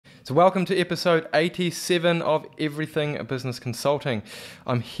So welcome to episode 87 of Everything Business Consulting.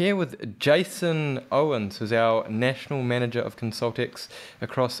 I'm here with Jason Owens, who's our National Manager of ConsultX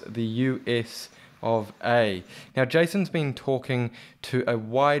across the US of A. Now, Jason's been talking to a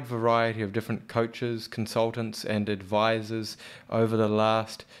wide variety of different coaches, consultants, and advisors over the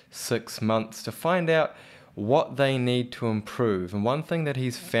last 6 months to find out what they need to improve. And one thing that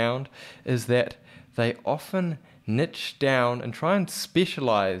he's found is that they often niche down and try and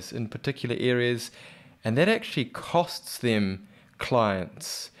specialize in particular areas, and that actually costs them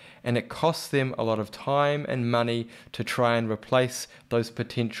clients, and it costs them a lot of time and money to try and replace those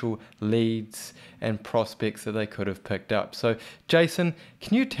potential leads and prospects that they could have picked up. So Jason,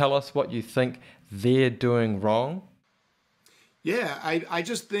 can you tell us what you think they're doing wrong? Yeah, I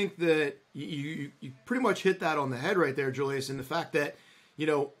just think that you pretty much hit that on the head right there, Julius, in the fact that,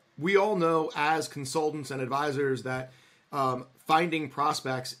 we all know as consultants and advisors that finding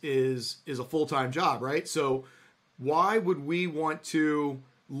prospects is a full-time job, right? So why would we want to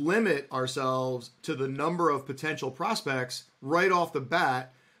limit ourselves to the number of potential prospects right off the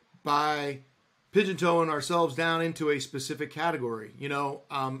bat by pigeon-toeing ourselves down into a specific category?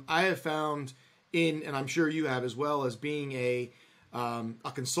 I have found and I'm sure you have as well, as being a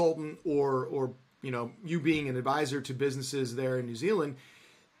consultant or you being an advisor to businesses there in New Zealand,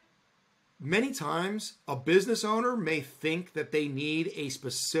 many times a business owner may think that they need a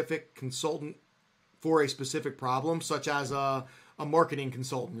specific consultant for a specific problem, such as a marketing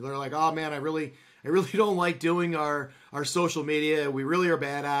consultant. They're like, oh man, I really don't like doing our social media. We really are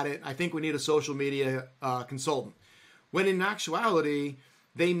bad at it. I think we need a social media consultant. When in actuality,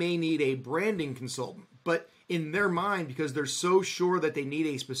 they may need a branding consultant. But in their mind, because they're so sure that they need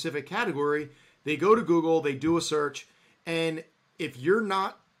a specific category, they go to Google, they do a search, and if you're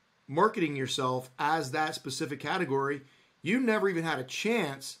not marketing yourself as that specific category, you never even had a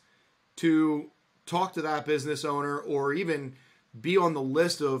chance to talk to that business owner or even be on the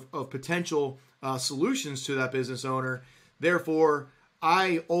list of potential solutions to that business owner. Therefore,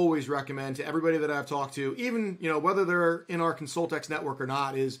 I always recommend to everybody that I've talked to, even whether they're in our ConsultX network or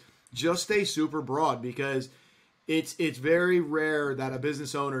not, is just stay super broad, because it's very rare that a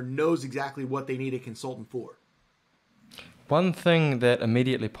business owner knows exactly what they need a consultant for. One thing that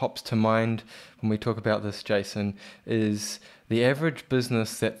immediately pops to mind when we talk about this, Jason, is the average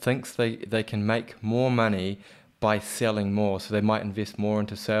business that thinks they can make more money by selling more. So they might invest more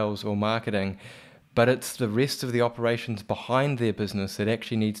into sales or marketing, but it's the rest of the operations behind their business that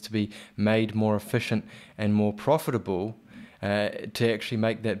actually needs to be made more efficient and more profitable to actually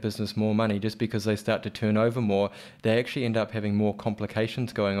make that business more money. Just because they start to turn over more, they actually end up having more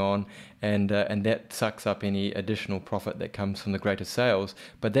complications going on, and that sucks up any additional profit that comes from the greater sales.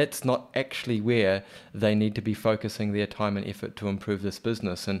 But that's not actually where they need to be focusing their time and effort to improve this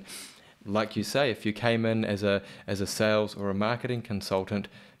business. And like you say, if you came in as a sales or a marketing consultant,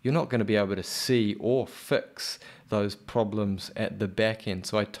 you're not going to be able to see or fix those problems at the back end.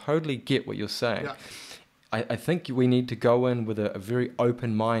 So I totally get what you're saying. Yeah. I think we need to go in with a very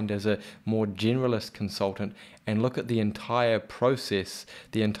open mind as a more generalist consultant and look at the entire process,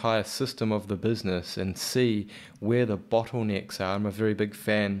 the entire system of the business, and see where the bottlenecks are. I'm a very big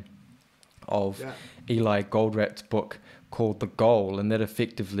fan of Eli Goldratt's book called The Goal, and that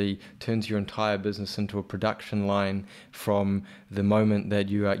effectively turns your entire business into a production line from the moment that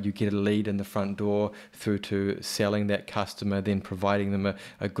you get a lead in the front door through to selling that customer, then providing them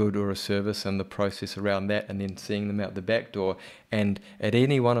a good or a service and the process around that, and then seeing them out the back door. And at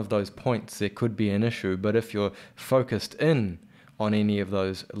any one of those points there could be an issue, but if you're focused in on any of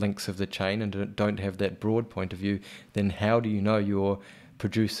those links of the chain and don't have that broad point of view, then how do you know you're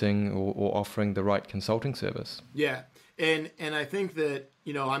producing or offering the right consulting service? Yeah. And I think that,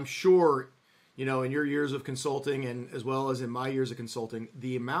 I'm sure, in your years of consulting and as well as in my years of consulting,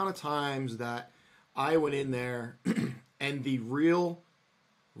 the amount of times that I went in there and the real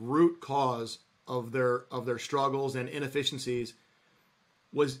root cause of their struggles and inefficiencies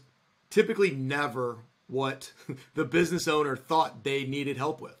was typically never what the business owner thought they needed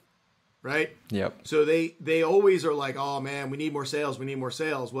help with, right? Yep. So they always are like, oh man, we need more sales.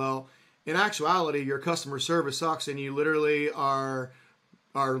 Well, in actuality, your customer service sucks, and you literally are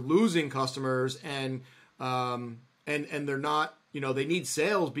losing customers, and they're not, they need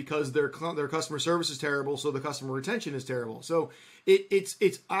sales because their customer service is terrible, so the customer retention is terrible. So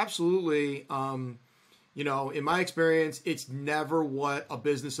it's absolutely, in my experience, it's never what a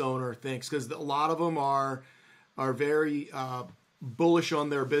business owner thinks, because a lot of them are very bullish on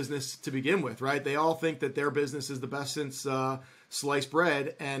their business to begin with, right? They all think that their business is the best since sliced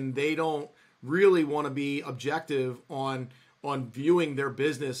bread, and they don't really want to be objective on viewing their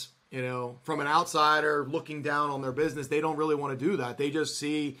business, from an outsider looking down on their business. They don't really want to do that. They just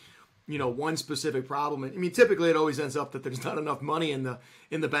see, one specific problem. I mean, typically it always ends up that there's not enough money in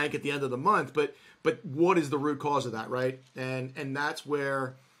the bank at the end of the month. But what is the root cause of that, right? And that's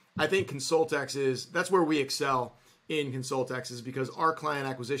where I think ConsultX that's where we excel in ConsultX, is because our client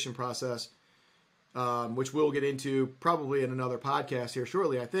acquisition process, which we'll get into probably in another podcast here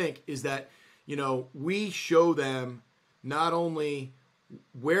shortly, I think, is that, we show them not only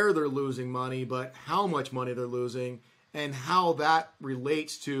where they're losing money, but how much money they're losing and how that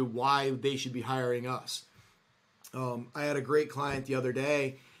relates to why they should be hiring us. I had a great client the other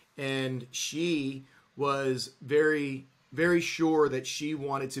day, and she was very, very sure that she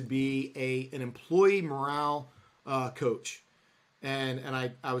wanted to be an employee morale coach. And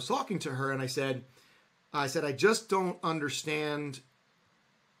I was talking to her, and I said, I just don't understand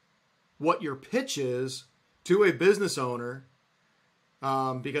what your pitch is to a business owner.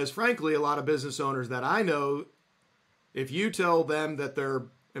 Because frankly, a lot of business owners that I know, if you tell them that their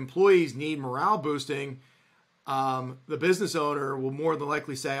employees need morale boosting, the business owner will more than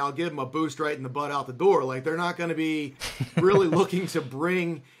likely say, I'll give them a boost right in the butt out the door. Like, they're not going to be really looking to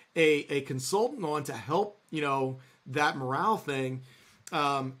bring a consultant on to help, that morale thing.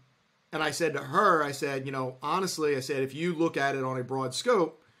 And I said to her, honestly, if you look at it on a broad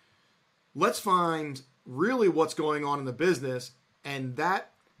scope, let's find really what's going on in the business. And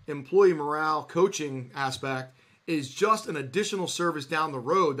that employee morale coaching aspect is just an additional service down the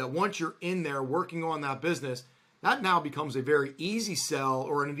road that once you're in there working on that business, that now becomes a very easy sell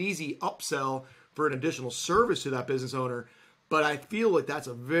or an easy upsell for an additional service to that business owner. But I feel like that's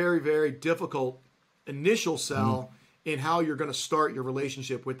a very, very difficult initial sell in how you're going to start your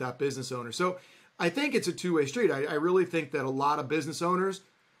relationship with that business owner. So I think it's a two-way street. I really think that a lot of business owners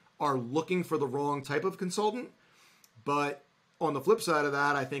are looking for the wrong type of consultant. But on the flip side of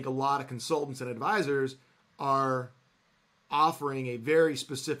that, I think a lot of consultants and advisors are offering a very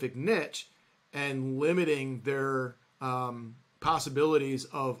specific niche and limiting their possibilities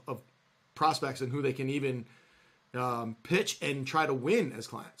of prospects and who they can even pitch and try to win as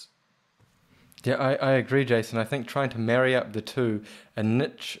clients. Yeah, I agree, Jason. I think trying to marry up the two, a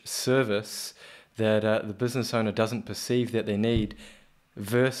niche service that the business owner doesn't perceive that they need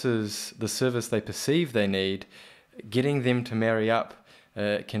versus the service they perceive they need, getting them to marry up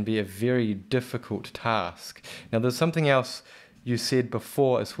can be a very difficult task. Now, there's something else you said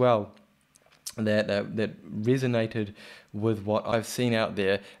before as well that resonated with what I've seen out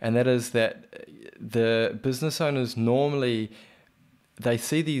there, and that is that the business owners normally, they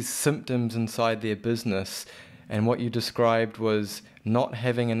see these symptoms inside their business, and what you described was not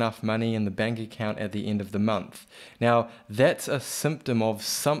having enough money in the bank account at the end of the month. Now, that's a symptom of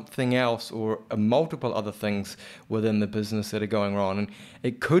something else or multiple other things within the business that are going wrong. And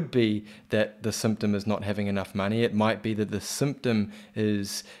it could be that the symptom is not having enough money. It might be that the symptom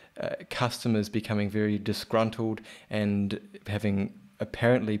is customers becoming very disgruntled and having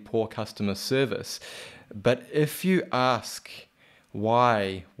apparently poor customer service. But if you ask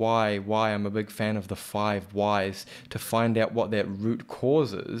why, I'm a big fan of the 5 whys to find out what that root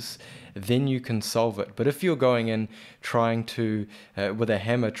cause is, then you can solve it. But if you're going in trying to, with a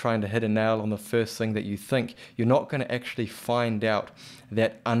hammer, trying to hit a nail on the first thing that you think, you're not going to actually find out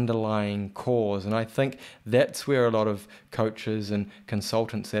that underlying cause. And I think that's where a lot of coaches and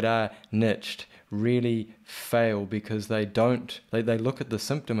consultants that are niched really fail, because they look at the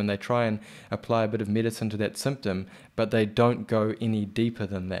symptom and they try and apply a bit of medicine to that symptom, but they don't go any deeper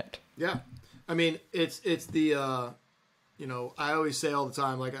than that. Yeah. I mean, it's the, I always say all the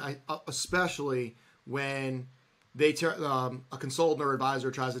time, like especially when they a consultant or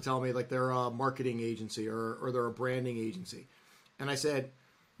advisor tries to tell me like they're a marketing agency or they're a branding agency. And I said,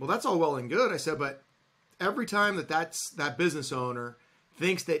 well, that's all well and good. I said, but every time that business owner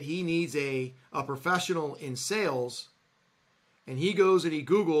thinks that he needs a professional in sales, and he goes and he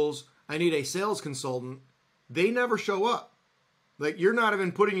Googles, I need a sales consultant, they never show up. Like, you're not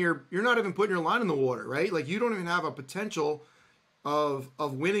even putting your line in the water, right? Like, you don't even have a potential of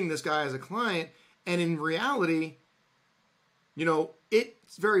winning this guy as a client. And in reality,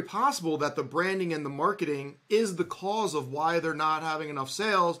 it's very possible that the branding and the marketing is the cause of why they're not having enough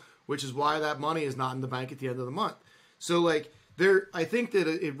sales, which is why that money is not in the bank at the end of the month. So like, I think that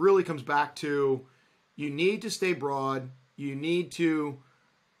it really comes back to, you need to stay broad. You need to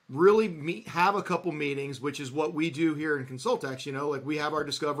really have a couple meetings, which is what we do here in ConsultX. Like, we have our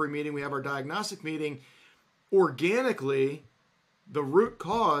discovery meeting, we have our diagnostic meeting. Organically, the root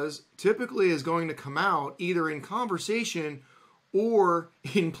cause typically is going to come out either in conversation or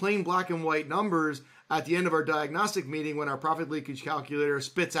in plain black and white numbers at the end of our diagnostic meeting when our profit leakage calculator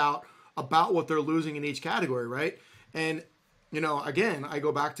spits out about what they're losing in each category, right? And, again, I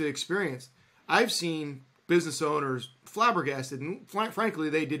go back to experience. I've seen business owners flabbergasted, and frankly,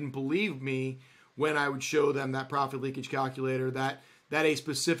 they didn't believe me when I would show them that profit leakage calculator that a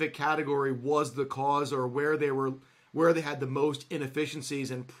specific category was the cause, or where they had the most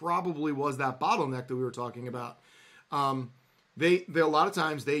inefficiencies, and probably was that bottleneck that we were talking about. They a lot of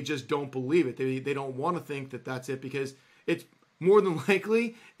times they just don't believe it. They don't want to think that that's it, because it's more than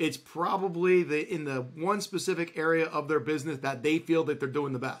likely it's probably in the one specific area of their business that they feel that they're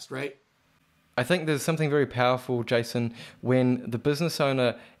doing the best, right? I think there's something very powerful, Jason, when the business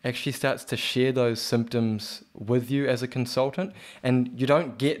owner actually starts to share those symptoms with you as a consultant, and you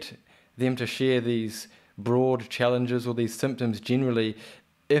don't get them to share these broad challenges or these symptoms generally.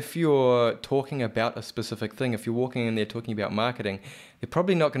 If you're talking about a specific thing, if you're walking in there talking about marketing, they're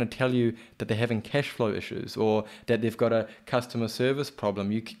probably not going to tell you that they're having cash flow issues or that they've got a customer service problem.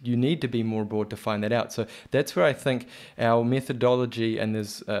 You need to be more broad to find that out. So that's where I think our methodology, and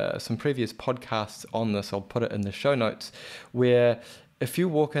there's some previous podcasts on this, I'll put it in the show notes, where if you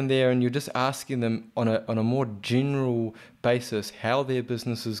walk in there and you're just asking them on a more general basis how their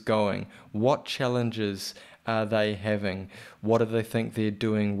business is going, what challenges are they having, what do they think they're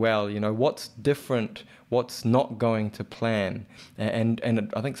doing well, what's different, what's not going to plan, and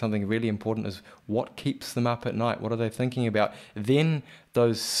I think something really important is what keeps them up at night, what are they thinking about. Then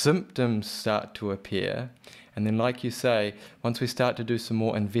those symptoms start to appear. And then, like you say, once we start to do some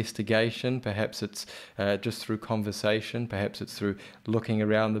more investigation, perhaps it's just through conversation, perhaps it's through looking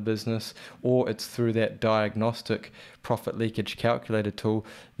around the business, or it's through that diagnostic profit leakage calculator tool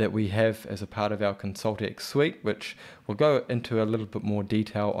that we have as a part of our ConsultX suite, which we'll go into a little bit more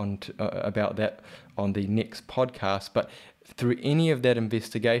detail on about that on the next podcast. But through any of that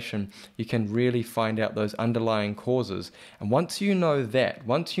investigation, you can really find out those underlying causes. And once you know that,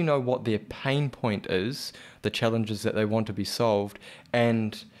 once you know what their pain point is, the challenges that they want to be solved,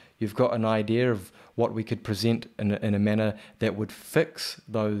 and you've got an idea of what we could present in a manner that would fix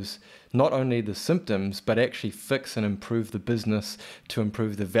those, not only the symptoms, but actually fix and improve the business to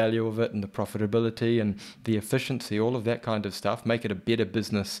improve the value of it and the profitability and the efficiency, all of that kind of stuff, make it a better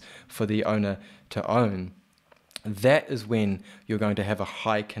business for the owner to own. That is when you're going to have a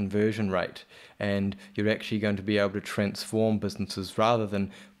high conversion rate, and you're actually going to be able to transform businesses rather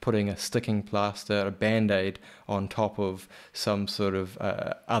than putting a sticking plaster, a band-aid on top of some sort of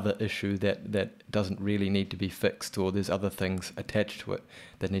other issue that doesn't really need to be fixed, or there's other things attached to it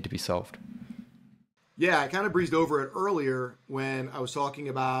that need to be solved. Yeah, I kind of breezed over it earlier when I was talking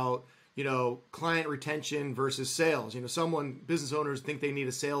about, client retention versus sales. Business owners think they need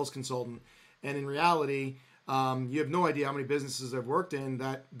a sales consultant, and in reality, you have no idea how many businesses I've worked in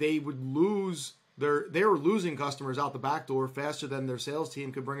that they were losing customers out the back door faster than their sales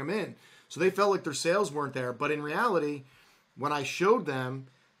team could bring them in. So they felt like their sales weren't there. But in reality, when I showed them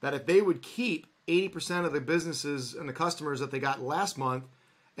that if they would keep 80% of the businesses and the customers that they got last month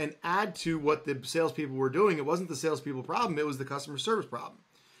and add to what the salespeople were doing, it wasn't the salespeople problem, it was the customer service problem.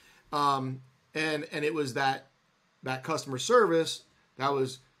 And it was that customer service that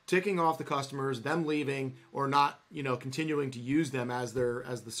was ticking off the customers, them leaving or not, continuing to use them as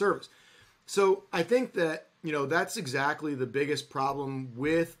the service. So I think that, that's exactly the biggest problem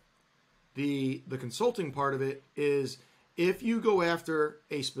with the consulting part of it is if you go after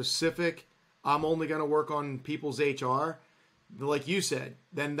a specific, I'm only going to work on people's HR, like you said,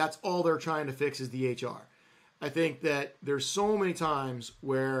 then that's all they're trying to fix is the HR. I think that there's so many times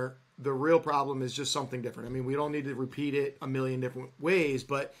where the real problem is just something different. I mean, we don't need to repeat it a million different ways,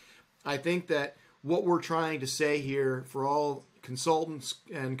 but I think that what we're trying to say here for all consultants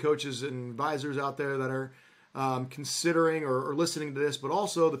and coaches and advisors out there that are considering or listening to this, but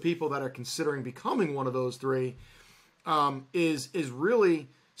also the people that are considering becoming one of those three, is really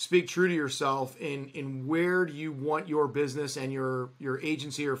speak true to yourself in where do you want your business and your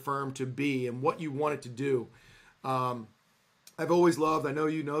agency or firm to be and what you want it to do. I've always loved, I know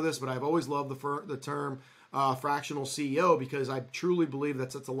you know this, but I've always loved the term fractional CEO, because I truly believe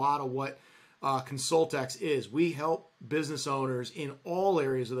that's a lot of what ConsultX is. We help business owners in all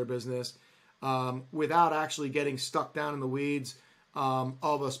areas of their business without actually getting stuck down in the weeds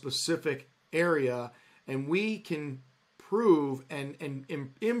of a specific area, and we can prove and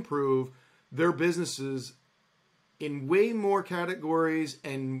improve their businesses in way more categories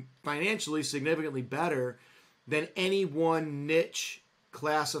and financially significantly better than any one niche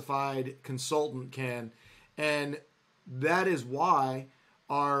classified consultant can. And that is why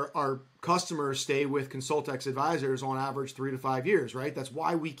our customers stay with ConsultX advisors on average 3 to 5 years, right? That's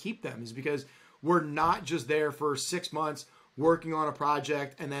why we keep them, is because we're not just there for 6 months working on a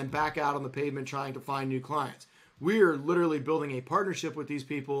project and then back out on the pavement trying to find new clients. We are literally building a partnership with these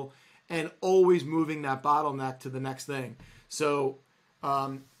people and always moving that bottleneck to the next thing. So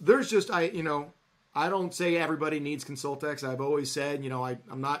there's just, I don't say everybody needs ConsultX. I've always said,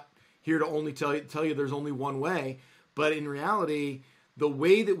 I'm not here to only tell you there's only one way. But in reality, the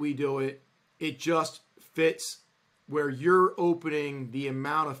way that we do it, it just fits where you're opening the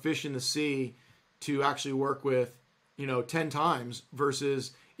amount of fish in the sea to actually work with, 10 times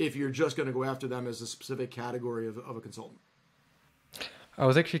versus if you're just going to go after them as a specific category of a consultant. I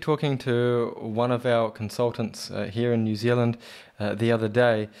was actually talking to one of our consultants here in New Zealand the other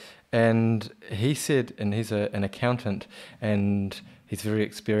day, and he said, and he's an accountant, and he's very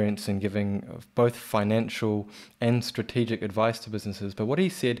experienced in giving both financial and strategic advice to businesses. But what he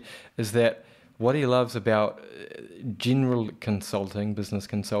said is that what he loves about general consulting, business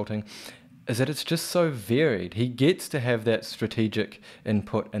consulting, is that it's just so varied. He gets to have that strategic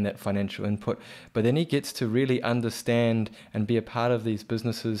input and that financial input, but then he gets to really understand and be a part of these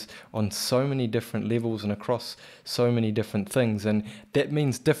businesses on so many different levels and across so many different things. And that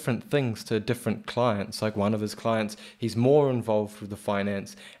means different things to different clients. Like one of his clients, he's more involved with the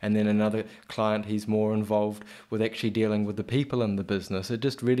finance, and then another client, he's more involved with actually dealing with the people in the business. It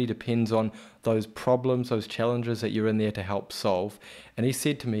just really depends on those problems, those challenges that you're in there to help solve. And he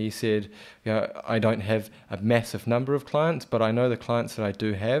said to me, I don't have a massive number of clients, but I know the clients that I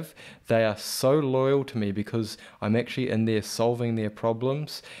do have, they are so loyal to me because I'm actually in there solving their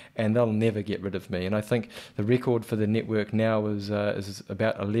problems, and they'll never get rid of me. And I think the record for the network now is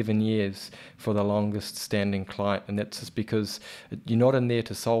about 11 years for the longest standing client. And that's just because you're not in there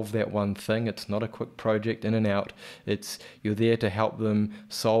to solve that one thing. It's not a quick project in and out. You're there to help them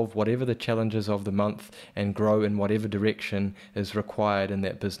solve whatever the challenges of the month and grow in whatever direction is required in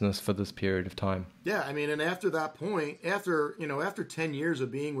that business for this period of time. Yeah, and after that point, after 10 years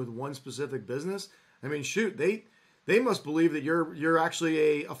of being with one specific business, shoot, they must believe that you're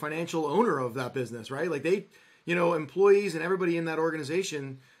actually a financial owner of that business, right? Like employees and everybody in that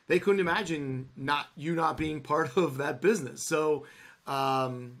organization, they couldn't imagine not being part of that business. So,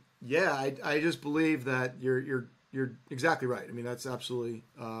 I just believe that you're exactly right. That's absolutely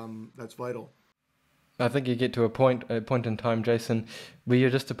that's vital. I think you get to a point in time, Jason, where you're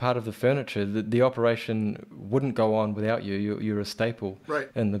just a part of the furniture. The operation wouldn't go on without you. You're a staple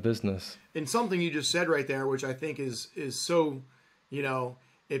in the business. And something you just said right there, which I think is so,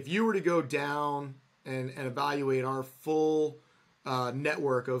 if you were to go down and evaluate our full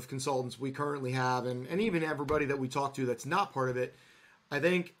network of consultants we currently have, and even everybody that we talk to that's not part of it, I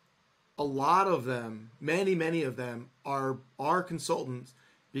think a lot of them, many of them are consultants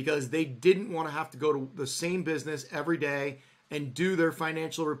because they didn't want to have to go to the same business every day and do their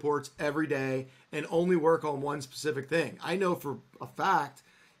financial reports every day and only work on one specific thing. I know for a fact,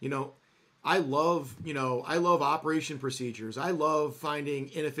 I love operation procedures. I love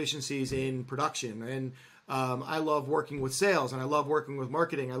finding inefficiencies in production, and I love working with sales, and I love working with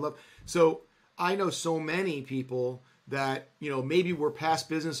marketing. So I know so many people that, maybe were past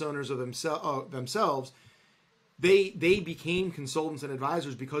business owners of themselves. They became consultants and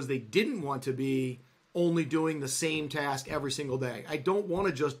advisors because they didn't want to be only doing the same task every single day. I don't want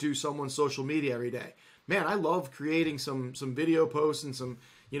to just do someone's social media every day. Man, I love creating some video posts and some,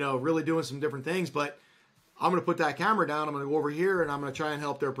 really doing some different things, but I'm going to put that camera down. I'm going to go over here and I'm going to try and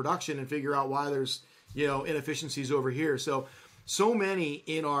help their production and figure out why there's, inefficiencies over here. So many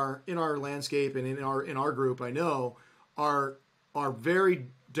in our landscape and in our group, I know are very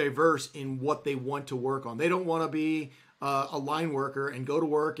diverse in what they want to work on. They don't want to be a line worker and go to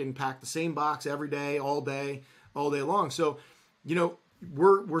work and pack the same box every day, all day long. So,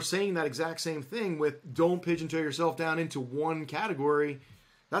 we're saying that exact same thing with don't pigeonhole yourself down into one category.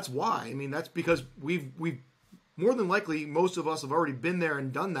 That's why. That's because we've more than likely, most of us have already been there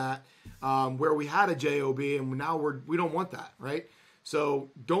and done that, where we had a JOB and now we don't want that, right? So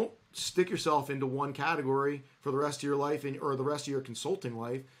don't stick yourself into one category for the rest of your life or the rest of your consulting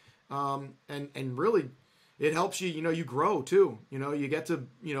life. And really it helps you, you grow too. You get to,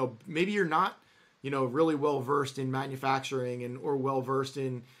 maybe you're not, really well versed in manufacturing or well versed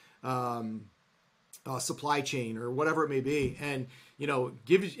in supply chain or whatever it may be. And,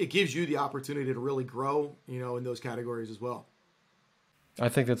 it gives you the opportunity to really grow, in those categories as well. I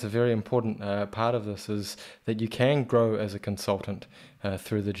think that's a very important part of this, is that you can grow as a consultant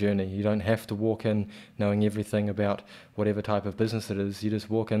through the journey. You don't have to walk in knowing everything about whatever type of business it is. You just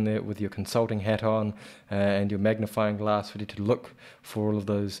walk in there with your consulting hat on and your magnifying glass ready to look for all of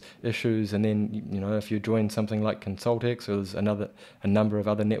those issues. And then, if you join something like ConsultX, or there's a number of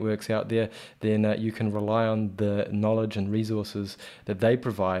other networks out there, then you can rely on the knowledge and resources that they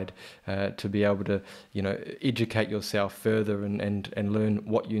provide to be able to, educate yourself further and learn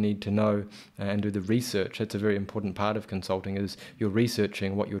what you need to know and do the research. That's a very important part of consulting, is you're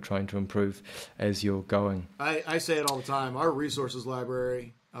researching what you're trying to improve as you're going. I say it all the time. Our resources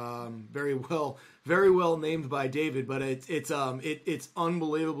library, very well named by David, but it's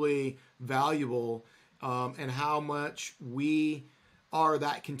unbelievably valuable, and how much we are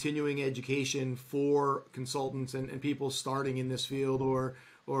that continuing education for consultants and people starting in this field, or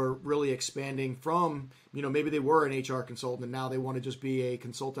really expanding from, maybe they were an HR consultant and now they want to just be a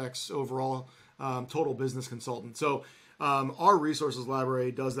ConsultX overall total business consultant. So our resources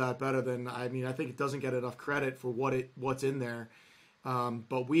library does that better than, I think it doesn't get enough credit for what's in there.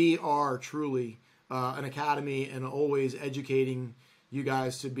 But we are truly an academy and always educating you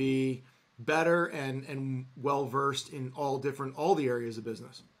guys to be better and well-versed in all the areas of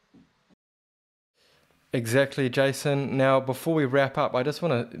business. Exactly, Jason. Now, before we wrap up, I just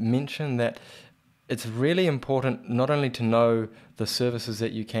want to mention that it's really important not only to know the services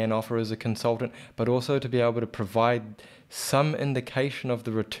that you can offer as a consultant, but also to be able to provide some indication of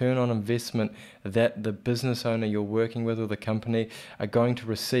the return on investment that the business owner you're working with or the company are going to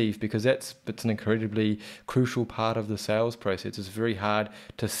receive, because it's an incredibly crucial part of the sales process. It's very hard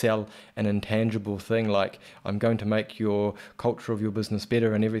to sell an intangible thing like, I'm going to make your culture of your business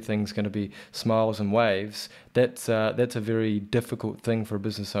better and everything's going to be smiles and waves. That's a very difficult thing for a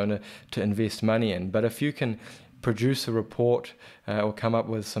business owner to invest money in. But if you can produce a report or come up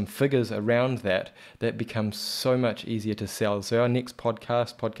with some figures around that becomes so much easier to sell. So our next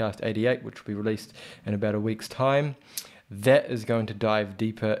podcast 88, which will be released in about a week's time, that is going to dive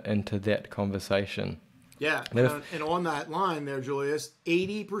deeper into that conversation. Yeah, and on that line there, Julius,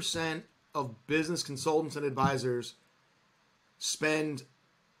 80% of business consultants and advisors spend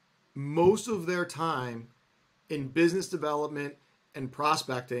most of their time in business development and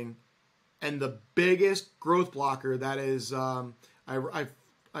prospecting. And the biggest growth blocker that is, I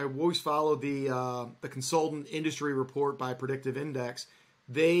always follow the consultant industry report by Predictive Index.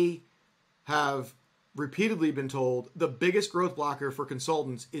 They have repeatedly been told the biggest growth blocker for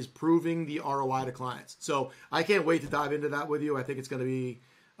consultants is proving the ROI to clients. So I can't wait to dive into that with you. I think it's going to be,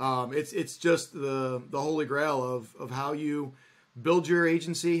 it's just the holy grail of how you build your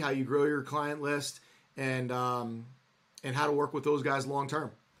agency, how you grow your client list, and how to work with those guys long term.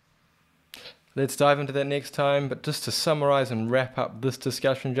 Let's dive into that next time. But just to summarize and wrap up this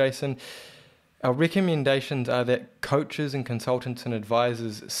discussion, Jason, our recommendations are that coaches and consultants and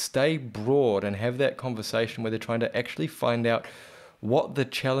advisors stay broad and have that conversation where they're trying to actually find out what the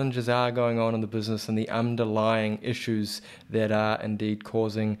challenges are going on in the business and the underlying issues that are indeed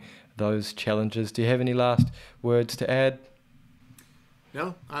causing those challenges. Do you have any last words to add?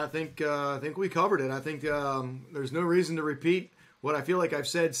 No, I think we covered it. I think there's no reason to repeat what I feel like I've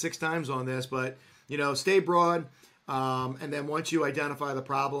said 6 times on this, but stay broad, and then once you identify the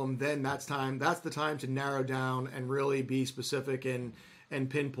problem, then that's the time to narrow down and really be specific and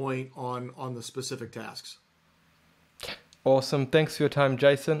pinpoint on the specific tasks. Awesome. Thanks for your time,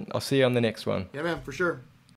 Jason. I'll see you on the next one. Yeah, man, for sure.